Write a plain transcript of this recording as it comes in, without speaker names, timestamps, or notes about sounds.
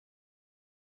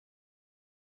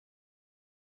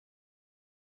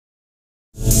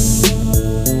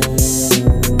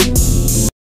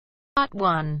Part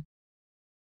 1.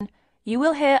 You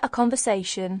will hear a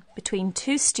conversation between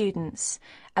two students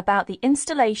about the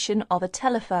installation of a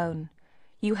telephone.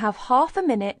 You have half a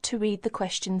minute to read the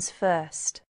questions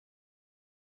first.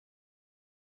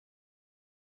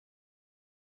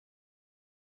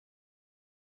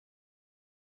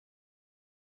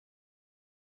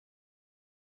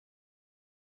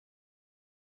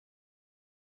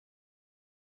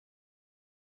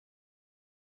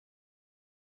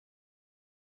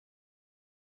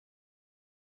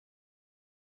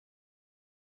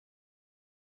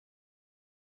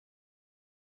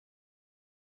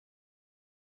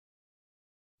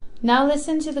 Now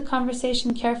listen to the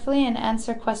conversation carefully and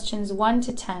answer questions 1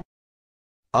 to 10.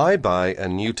 I buy a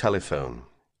new telephone.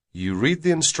 You read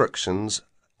the instructions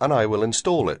and I will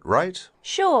install it, right?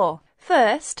 Sure.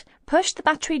 First, push the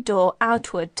battery door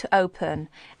outward to open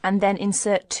and then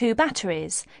insert two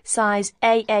batteries, size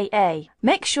AAA.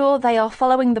 Make sure they are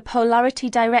following the polarity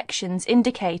directions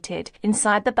indicated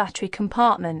inside the battery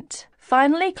compartment.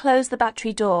 Finally, close the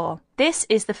battery door. This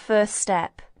is the first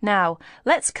step. Now,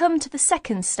 let's come to the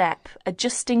second step,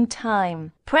 adjusting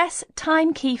time. Press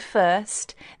time key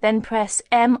first, then press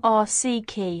MRC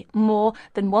key more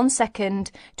than 1 second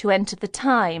to enter the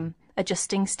time,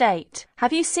 adjusting state.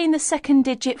 Have you seen the second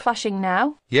digit flashing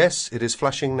now? Yes, it is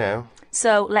flashing now.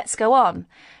 So let's go on.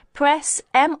 Press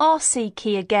MRC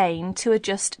key again to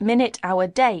adjust minute, hour,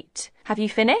 date. Have you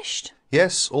finished?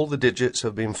 Yes, all the digits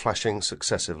have been flashing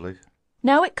successively.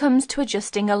 Now it comes to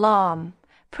adjusting alarm.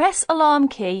 Press alarm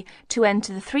key to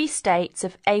enter the three states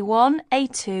of A1,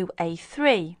 A2,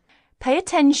 A3. Pay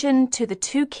attention to the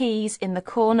two keys in the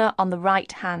corner on the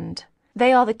right hand.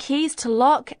 They are the keys to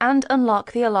lock and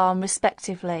unlock the alarm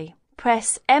respectively.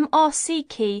 Press MRC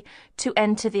key to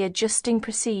enter the adjusting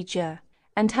procedure.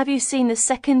 And have you seen the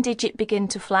second digit begin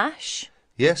to flash?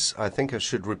 Yes, I think I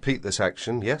should repeat this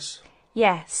action, yes?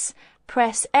 Yes.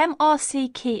 Press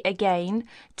MRC key again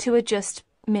to adjust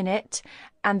minute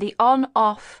and the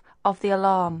on-off of the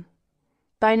alarm.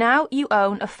 By now you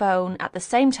own a phone at the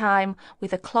same time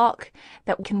with a clock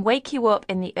that can wake you up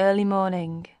in the early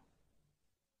morning.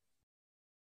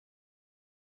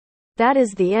 That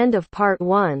is the end of Part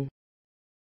 1.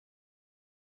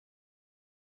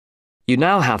 You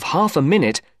now have half a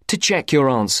minute to check your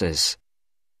answers.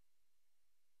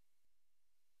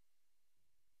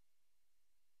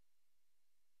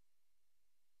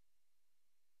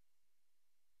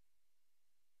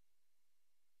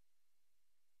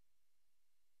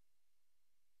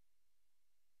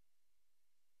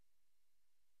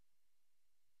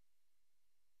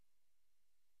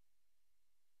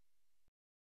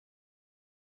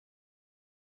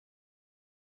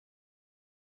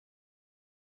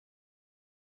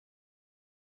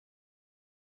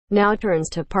 Now turns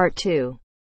to Part 2.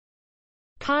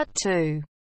 Part 2.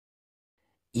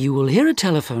 You will hear a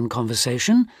telephone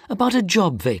conversation about a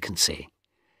job vacancy.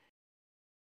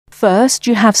 First,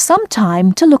 you have some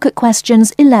time to look at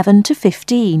questions 11 to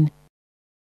 15.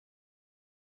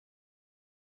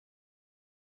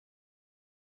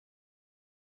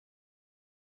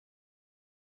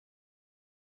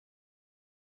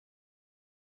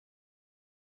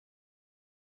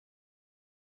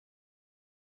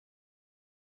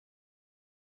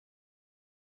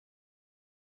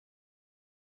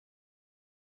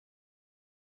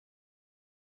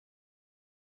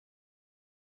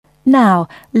 Now,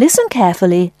 listen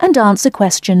carefully and answer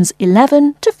questions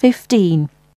 11 to 15.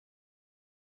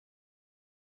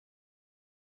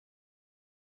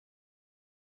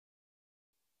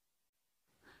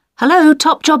 Hello,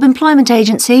 Top Job Employment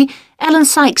Agency. Ellen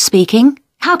Sykes speaking.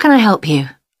 How can I help you?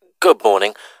 Good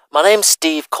morning. My name's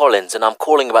Steve Collins and I'm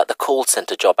calling about the call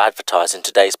centre job advertised in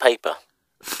today's paper.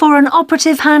 For an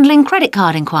operative handling credit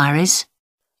card inquiries?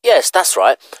 Yes, that's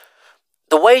right.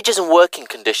 The wages and working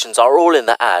conditions are all in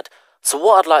the ad, so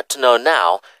what I'd like to know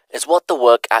now is what the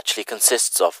work actually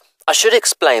consists of. I should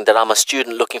explain that I'm a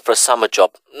student looking for a summer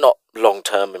job, not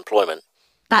long-term employment.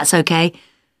 That's okay.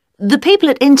 The people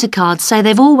at Intercard say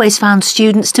they've always found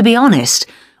students to be honest,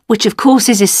 which of course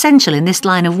is essential in this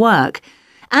line of work,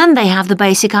 and they have the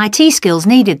basic IT skills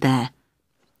needed there.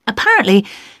 Apparently,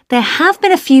 there have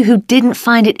been a few who didn't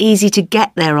find it easy to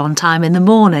get there on time in the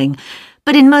morning,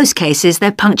 but in most cases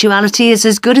their punctuality is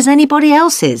as good as anybody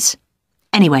else's.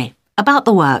 Anyway, about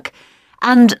the work.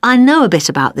 And I know a bit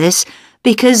about this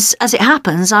because, as it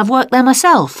happens, I've worked there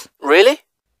myself. Really?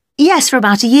 Yes, for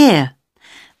about a year.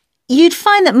 You'd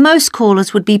find that most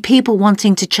callers would be people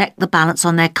wanting to check the balance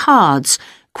on their cards,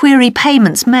 query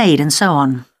payments made and so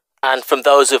on. And from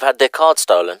those who've had their card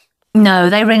stolen? No,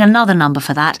 they ring another number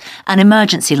for that, an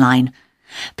emergency line.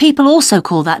 People also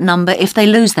call that number if they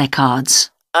lose their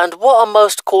cards. And what are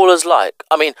most callers like?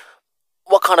 I mean,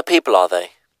 what kind of people are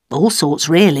they? All sorts,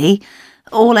 really.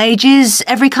 All ages,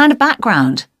 every kind of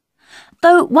background.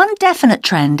 Though one definite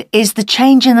trend is the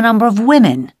change in the number of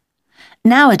women.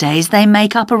 Nowadays, they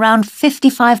make up around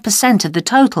 55% of the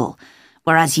total,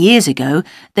 whereas years ago,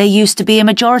 there used to be a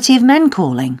majority of men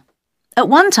calling. At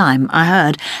one time, I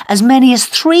heard, as many as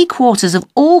 3/4 of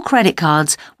all credit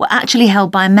cards were actually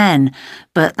held by men,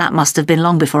 but that must have been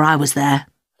long before I was there.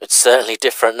 It's certainly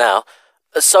different now.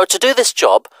 So to do this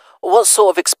job, what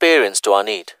sort of experience do I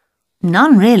need?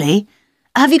 None, really.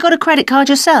 Have you got a credit card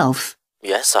yourself?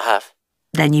 Yes, I have.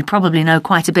 Then you probably know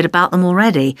quite a bit about them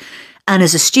already. And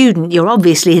as a student, you're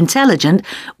obviously intelligent,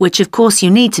 which of course you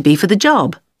need to be for the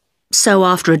job. So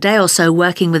after a day or so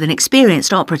working with an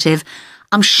experienced operative,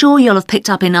 I'm sure you'll have picked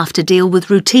up enough to deal with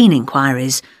routine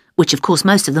inquiries, which of course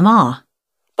most of them are.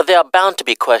 But there are bound to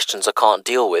be questions I can't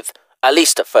deal with, at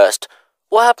least at first.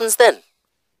 What happens then?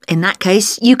 In that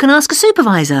case, you can ask a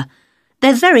supervisor.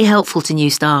 They're very helpful to new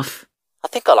staff. I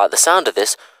think I like the sound of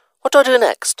this. What do I do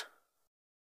next?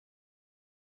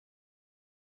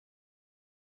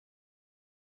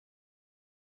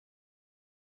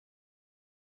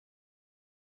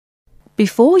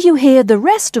 Before you hear the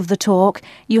rest of the talk,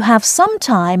 you have some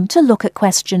time to look at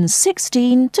questions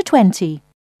 16 to 20.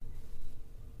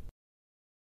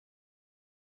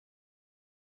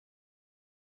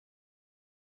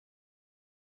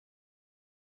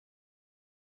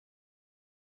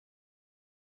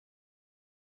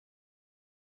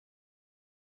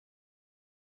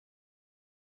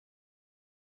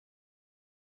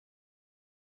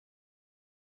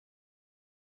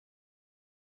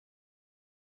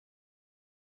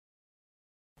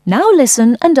 Now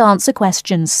listen and answer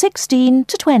questions 16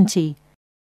 to 20.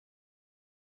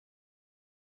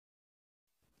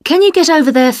 Can you get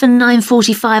over there for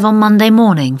 9:45 on Monday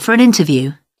morning for an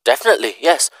interview? Definitely,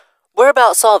 yes.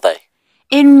 Whereabouts are they?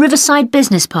 In Riverside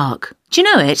Business Park. Do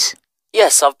you know it?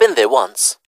 Yes, I've been there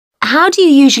once. How do you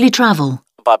usually travel?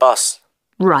 By bus.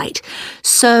 Right.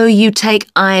 So you take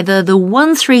either the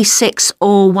 136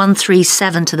 or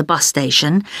 137 to the bus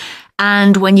station,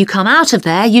 and when you come out of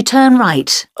there, you turn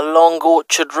right. Along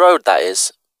Orchard Road, that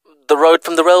is. The road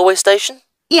from the railway station?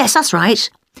 Yes, that's right.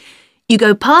 You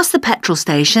go past the petrol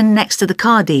station next to the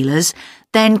car dealers,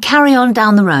 then carry on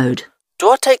down the road. Do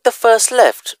I take the first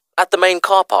left at the main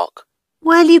car park?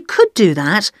 Well, you could do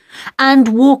that, and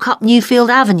walk up Newfield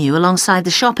Avenue alongside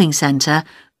the shopping centre,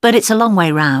 but it's a long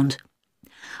way round.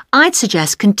 I'd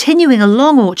suggest continuing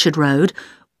along Orchard Road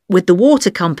with the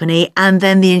water company and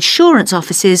then the insurance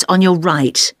offices on your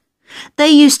right. They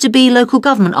used to be local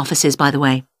government offices, by the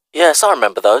way. Yes, I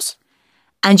remember those.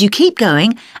 And you keep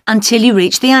going until you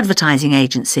reach the advertising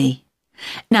agency.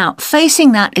 Now,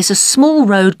 facing that is a small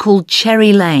road called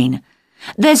Cherry Lane.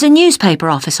 There's a newspaper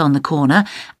office on the corner,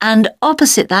 and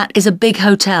opposite that is a big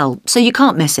hotel, so you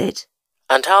can't miss it.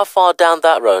 And how far down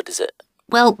that road is it?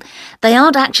 Well, they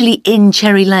aren't actually in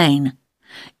Cherry Lane.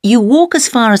 You walk as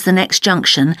far as the next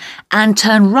junction and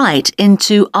turn right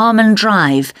into Almond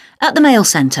Drive at the mail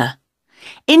centre.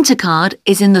 Intercard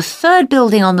is in the third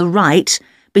building on the right,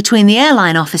 between the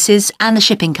airline offices and the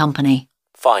shipping company.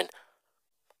 Fine.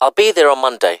 I'll be there on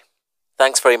Monday.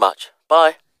 Thanks very much.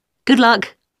 Bye. Good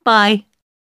luck. Bye.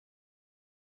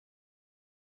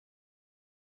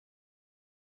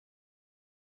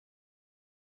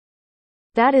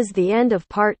 That is the end of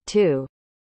part 2.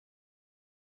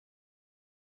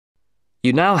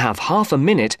 You now have half a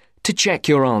minute to check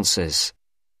your answers.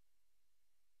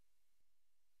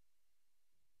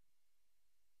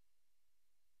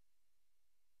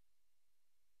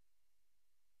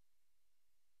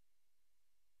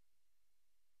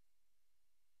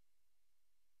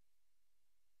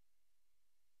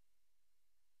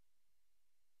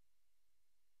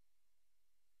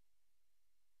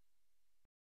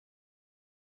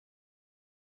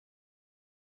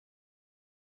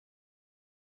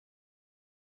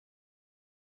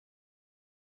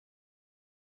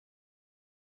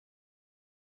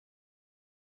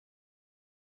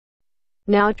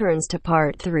 Now turns to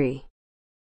part 3.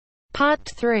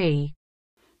 Part 3.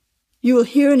 You will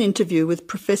hear an interview with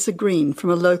Professor Green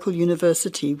from a local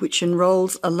university which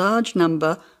enrolls a large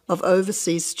number of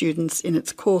overseas students in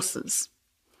its courses.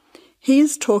 He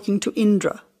is talking to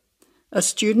Indra, a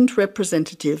student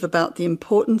representative, about the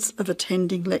importance of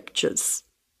attending lectures.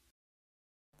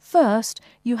 First,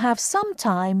 you have some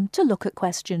time to look at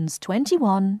questions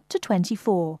 21 to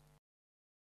 24.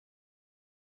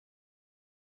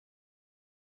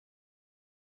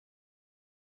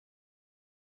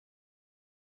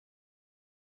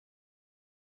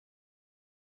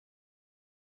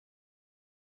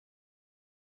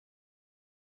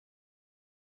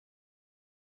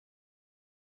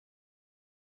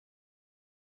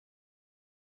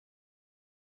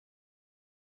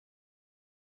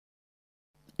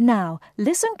 Now,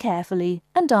 listen carefully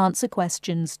and answer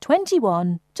questions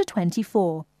 21 to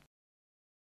 24.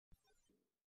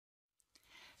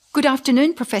 Good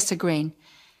afternoon, Professor Green.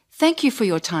 Thank you for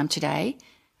your time today.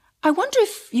 I wonder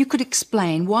if you could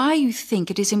explain why you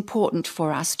think it is important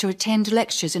for us to attend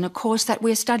lectures in a course that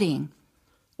we're studying.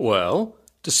 Well,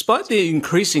 despite the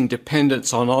increasing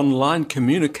dependence on online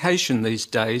communication these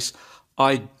days,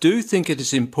 I do think it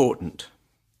is important.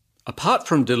 Apart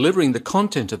from delivering the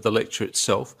content of the lecture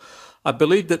itself, I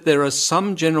believe that there are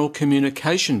some general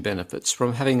communication benefits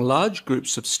from having large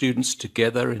groups of students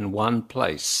together in one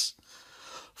place.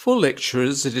 For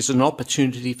lecturers, it is an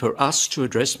opportunity for us to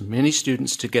address many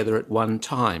students together at one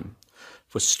time.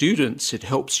 For students, it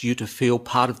helps you to feel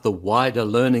part of the wider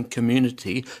learning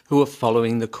community who are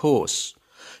following the course.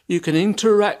 You can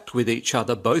interact with each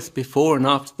other both before and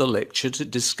after the lecture to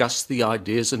discuss the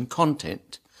ideas and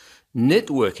content,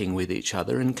 networking with each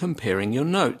other and comparing your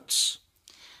notes.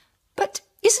 But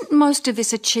isn't most of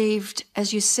this achieved,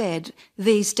 as you said,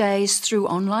 these days through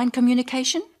online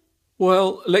communication?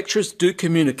 Well, lecturers do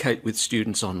communicate with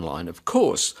students online, of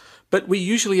course, but we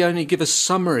usually only give a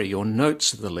summary or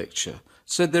notes of the lecture,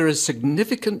 so there are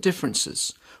significant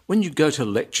differences. When you go to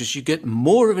lectures, you get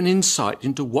more of an insight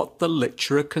into what the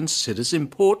lecturer considers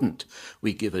important.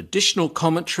 We give additional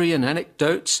commentary and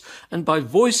anecdotes, and by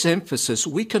voice emphasis,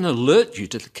 we can alert you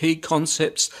to the key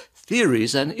concepts,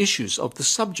 theories, and issues of the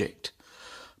subject.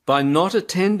 By not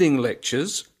attending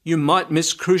lectures, you might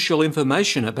miss crucial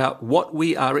information about what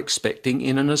we are expecting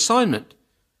in an assignment.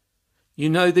 You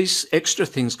know, these extra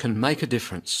things can make a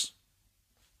difference.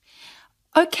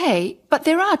 OK, but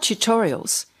there are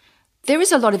tutorials. There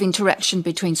is a lot of interaction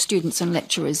between students and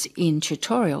lecturers in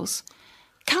tutorials.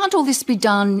 Can't all this be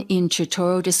done in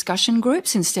tutorial discussion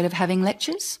groups instead of having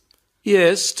lectures?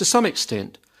 Yes, to some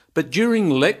extent. But during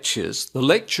lectures, the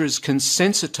lecturers can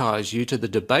sensitise you to the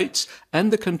debates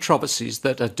and the controversies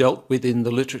that are dealt with in the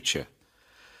literature.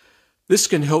 This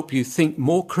can help you think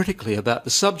more critically about the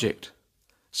subject.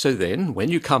 So then, when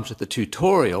you come to the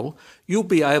tutorial, you'll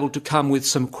be able to come with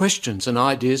some questions and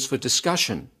ideas for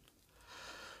discussion.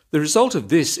 The result of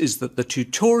this is that the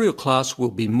tutorial class will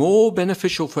be more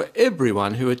beneficial for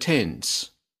everyone who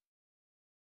attends.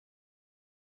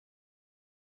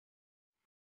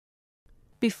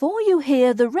 Before you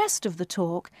hear the rest of the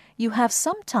talk, you have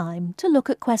some time to look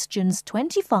at questions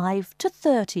 25 to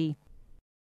 30.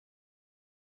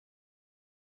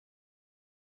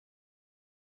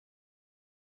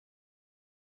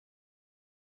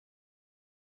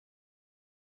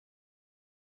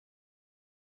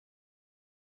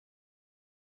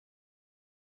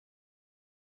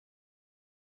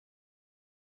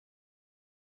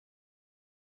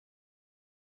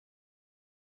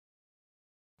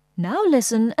 Now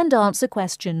listen and answer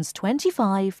questions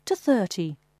 25 to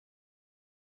 30.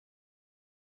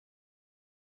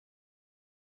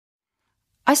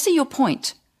 I see your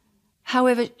point.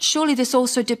 However, surely this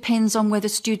also depends on whether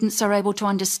students are able to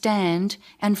understand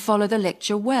and follow the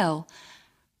lecture well.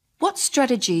 What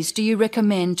strategies do you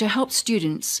recommend to help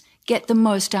students get the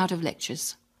most out of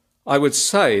lectures? I would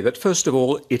say that first of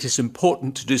all, it is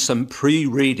important to do some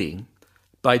pre-reading.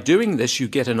 By doing this, you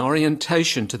get an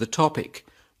orientation to the topic.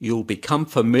 You'll become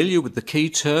familiar with the key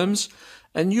terms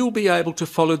and you'll be able to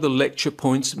follow the lecture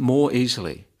points more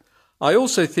easily. I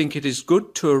also think it is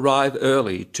good to arrive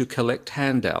early to collect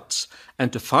handouts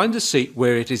and to find a seat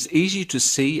where it is easy to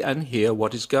see and hear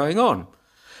what is going on.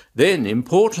 Then,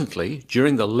 importantly,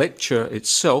 during the lecture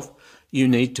itself, you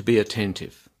need to be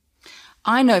attentive.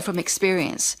 I know from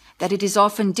experience that it is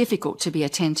often difficult to be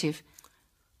attentive.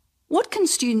 What can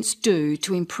students do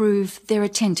to improve their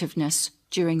attentiveness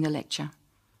during the lecture?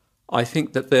 I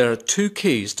think that there are two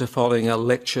keys to following a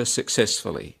lecture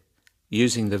successfully: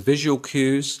 using the visual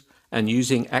cues and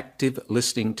using active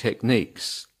listening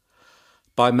techniques.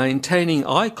 By maintaining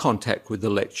eye contact with the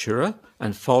lecturer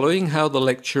and following how the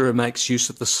lecturer makes use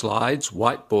of the slides,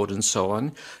 whiteboard and so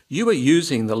on, you are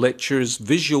using the lecturer's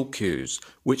visual cues,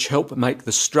 which help make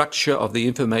the structure of the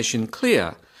information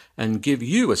clear and give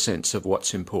you a sense of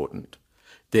what's important.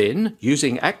 Then,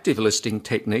 using active listening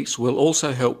techniques will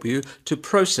also help you to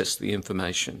process the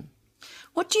information.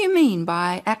 What do you mean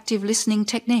by active listening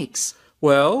techniques?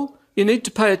 Well, you need to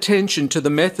pay attention to the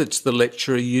methods the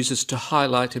lecturer uses to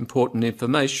highlight important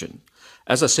information.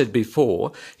 As I said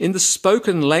before, in the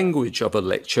spoken language of a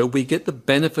lecture, we get the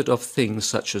benefit of things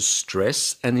such as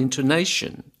stress and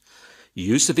intonation,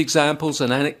 use of examples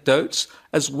and anecdotes,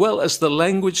 as well as the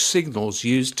language signals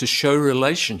used to show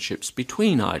relationships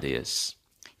between ideas.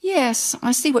 Yes,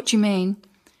 I see what you mean.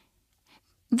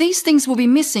 These things will be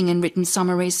missing in written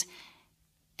summaries.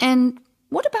 And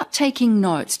what about taking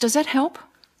notes? Does that help?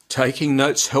 Taking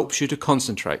notes helps you to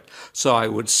concentrate, so I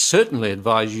would certainly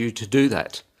advise you to do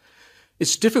that.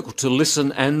 It's difficult to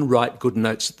listen and write good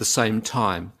notes at the same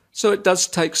time, so it does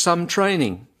take some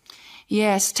training.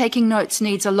 Yes, taking notes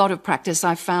needs a lot of practice,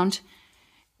 I've found.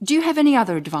 Do you have any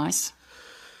other advice?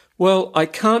 Well, I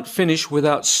can't finish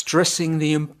without stressing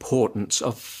the importance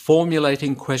of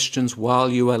formulating questions while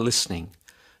you are listening.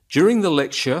 During the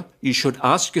lecture, you should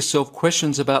ask yourself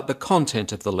questions about the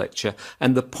content of the lecture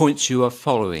and the points you are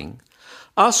following.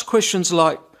 Ask questions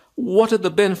like, what are the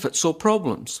benefits or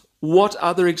problems? What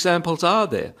other examples are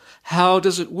there? How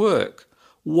does it work?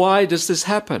 Why does this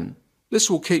happen? This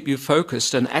will keep you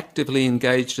focused and actively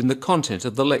engaged in the content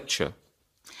of the lecture.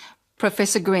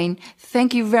 Professor Green,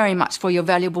 thank you very much for your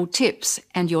valuable tips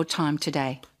and your time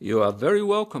today. You are very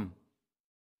welcome.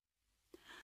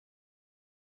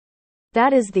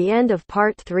 That is the end of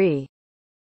part 3.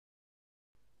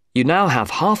 You now have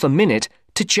half a minute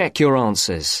to check your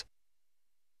answers.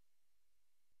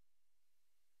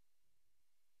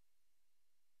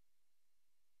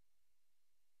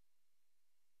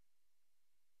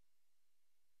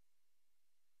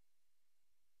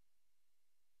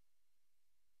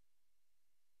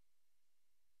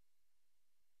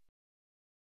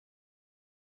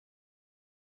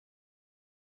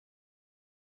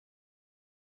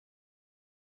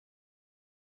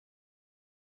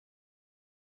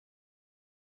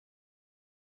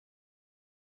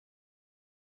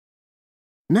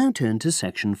 Now turn to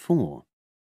section 4.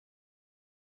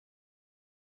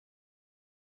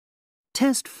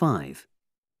 Test 5,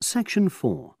 section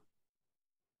 4.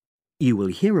 You will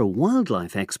hear a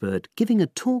wildlife expert giving a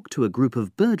talk to a group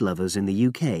of bird lovers in the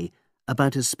UK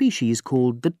about a species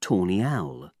called the tawny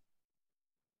owl.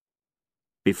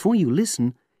 Before you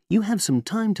listen, you have some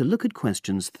time to look at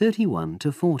questions 31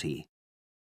 to 40.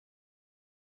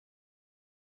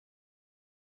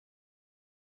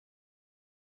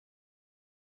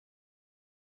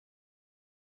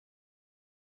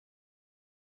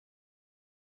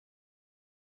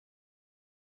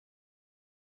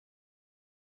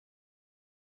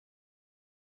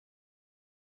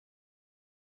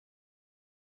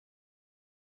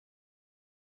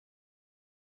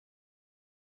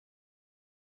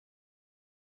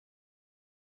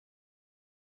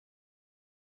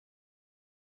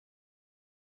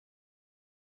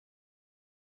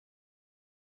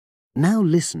 Now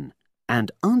listen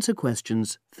and answer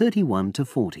questions 31 to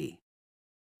 40.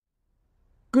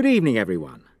 Good evening,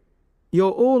 everyone.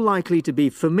 You're all likely to be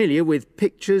familiar with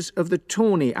pictures of the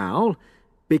tawny owl.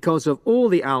 Because of all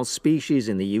the owl species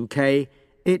in the UK,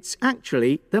 it's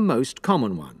actually the most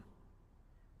common one.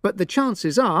 But the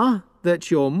chances are that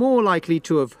you're more likely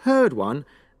to have heard one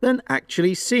than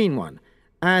actually seen one,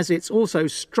 as it's also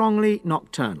strongly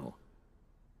nocturnal.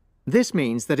 This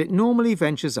means that it normally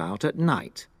ventures out at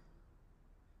night.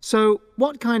 So,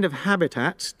 what kind of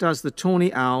habitat does the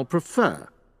tawny owl prefer?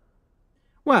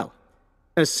 Well,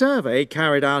 a survey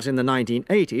carried out in the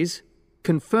 1980s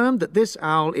confirmed that this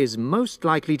owl is most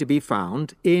likely to be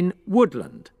found in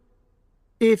woodland.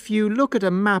 If you look at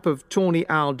a map of tawny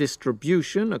owl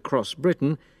distribution across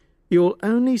Britain, you'll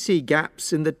only see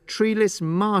gaps in the treeless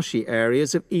marshy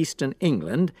areas of eastern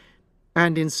England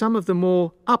and in some of the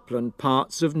more upland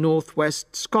parts of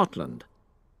northwest Scotland.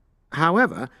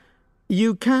 However,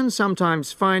 you can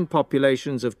sometimes find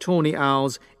populations of tawny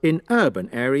owls in urban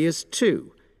areas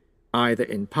too, either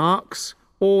in parks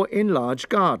or in large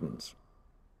gardens.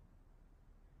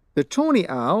 The tawny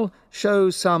owl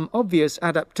shows some obvious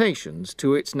adaptations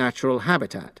to its natural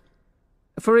habitat.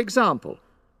 For example,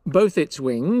 both its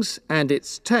wings and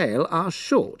its tail are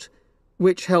short,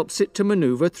 which helps it to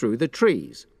maneuver through the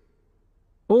trees.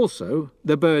 Also,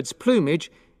 the bird's plumage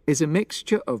is a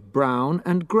mixture of brown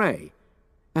and grey,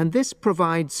 and this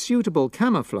provides suitable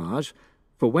camouflage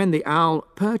for when the owl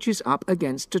perches up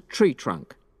against a tree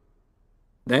trunk.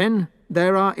 Then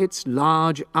there are its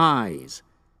large eyes.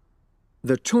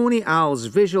 The tawny owl's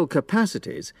visual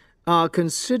capacities are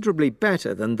considerably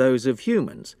better than those of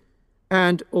humans,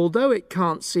 and although it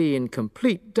can't see in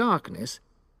complete darkness,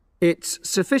 it's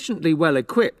sufficiently well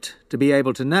equipped to be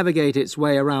able to navigate its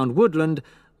way around woodland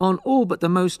on all but the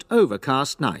most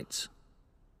overcast nights.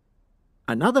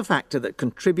 Another factor that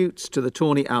contributes to the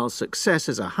tawny owl's success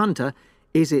as a hunter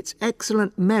is its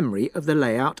excellent memory of the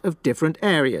layout of different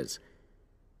areas.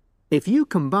 If you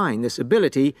combine this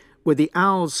ability with the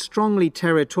owl's strongly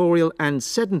territorial and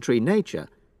sedentary nature,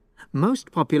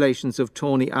 most populations of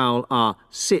tawny owl are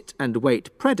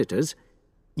sit-and-wait predators,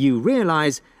 you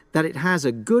realize that it has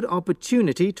a good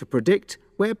opportunity to predict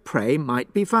where prey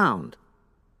might be found.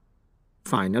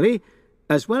 Finally,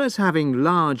 as well as having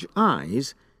large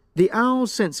eyes, The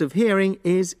owl's sense of hearing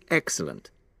is excellent,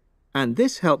 and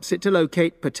this helps it to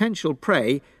locate potential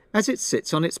prey as it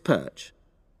sits on its perch.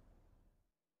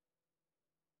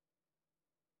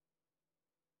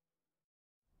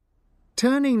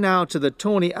 Turning now to the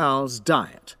tawny owl's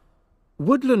diet.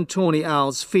 Woodland tawny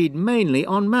owls feed mainly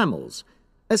on mammals,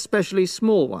 especially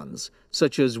small ones,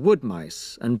 such as wood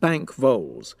mice and bank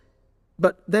voles.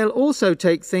 But they'll also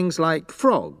take things like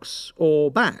frogs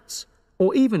or bats,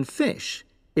 or even fish,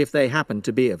 if they happen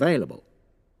to be available.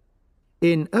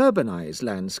 In urbanized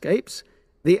landscapes,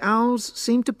 the owls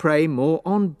seem to prey more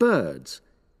on birds.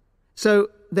 So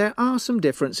there are some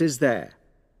differences there.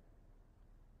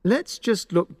 Let's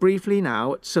just look briefly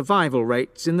now at survival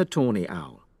rates in the tawny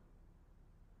owl.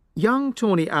 Young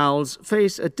tawny owls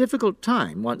face a difficult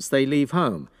time once they leave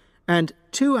home, and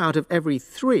 2 out of every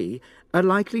 3 are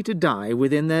likely to die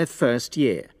within their first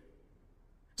year.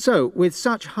 So, with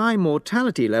such high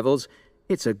mortality levels,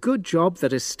 it's a good job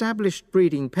that established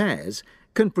breeding pairs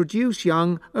can produce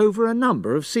young over a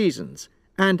number of seasons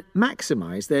and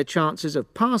maximize their chances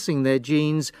of passing their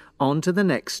genes on to the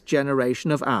next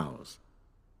generation of owls.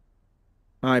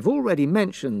 I've already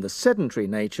mentioned the sedentary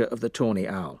nature of the tawny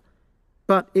owl,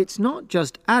 but it's not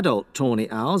just adult tawny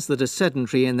owls that are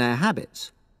sedentary in their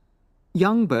habits.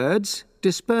 Young birds,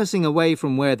 dispersing away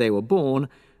from where they were born,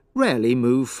 rarely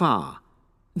move far.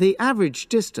 The average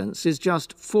distance is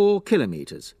just 4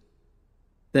 kilometres.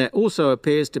 There also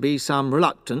appears to be some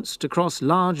reluctance to cross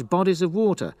large bodies of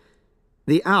water.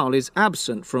 The owl is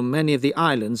absent from many of the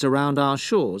islands around our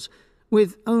shores,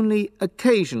 with only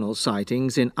occasional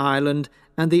sightings in Ireland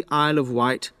and the Isle of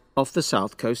Wight off the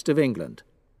south coast of England.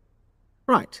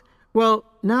 Right, well,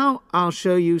 now I'll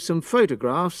show you some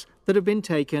photographs that have been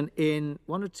taken in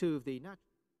 1 or 2 of the...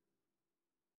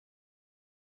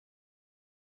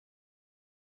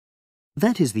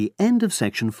 That is the end of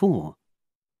section 4.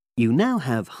 You now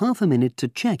have half a minute to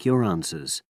check your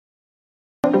answers.